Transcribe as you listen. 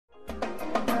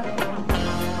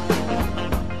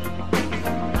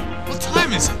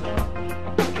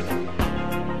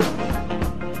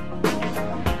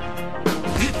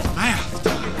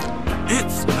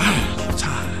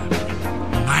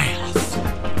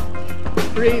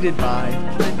created by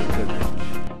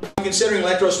Bwood. Considering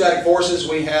electrostatic forces,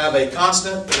 we have a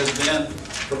constant that has been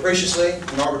capriciously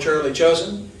and arbitrarily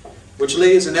chosen, which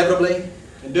leads inevitably,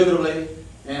 indubitably,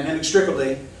 and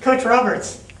inextricably. Coach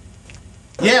Roberts,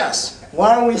 Yes.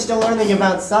 why are we still learning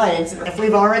about science if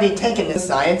we've already taken the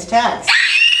science test?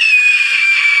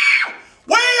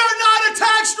 We are not a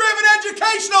tax-driven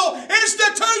educational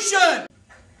institution!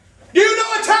 Do you know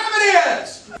what time it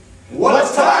is?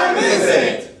 What time is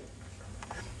it?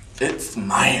 It's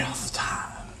math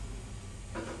time.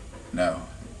 No,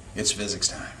 it's physics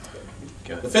time.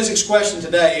 The physics question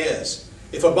today is,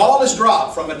 if a ball is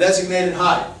dropped from a designated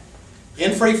height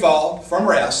in free fall from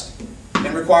rest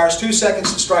and requires 2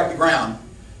 seconds to strike the ground,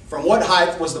 from what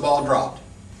height was the ball dropped?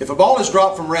 If a ball is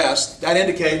dropped from rest, that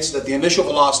indicates that the initial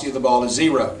velocity of the ball is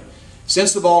 0.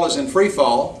 Since the ball is in free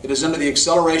fall, it is under the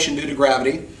acceleration due to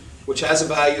gravity, which has a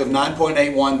value of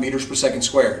 9.81 meters per second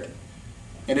squared.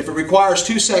 And if it requires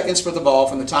 2 seconds for the ball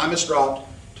from the time it's dropped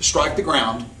to strike the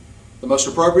ground, the most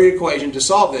appropriate equation to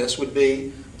solve this would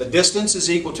be the distance is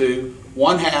equal to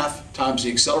 1/2 times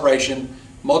the acceleration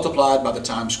multiplied by the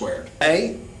time squared.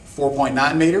 A,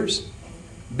 4.9 meters,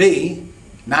 B,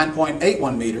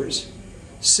 9.81 meters,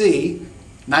 C,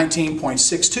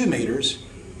 19.62 meters,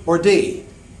 or D,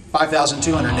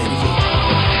 5,280 feet.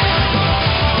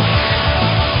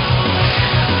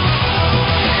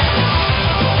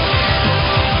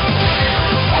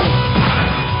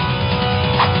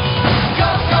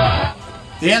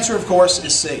 The answer, of course,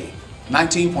 is C,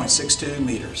 19.62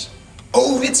 meters.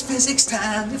 Oh, it's physics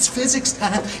time, it's physics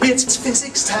time, it's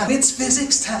physics time, it's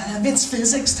physics time, it's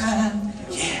physics time.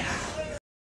 Yeah.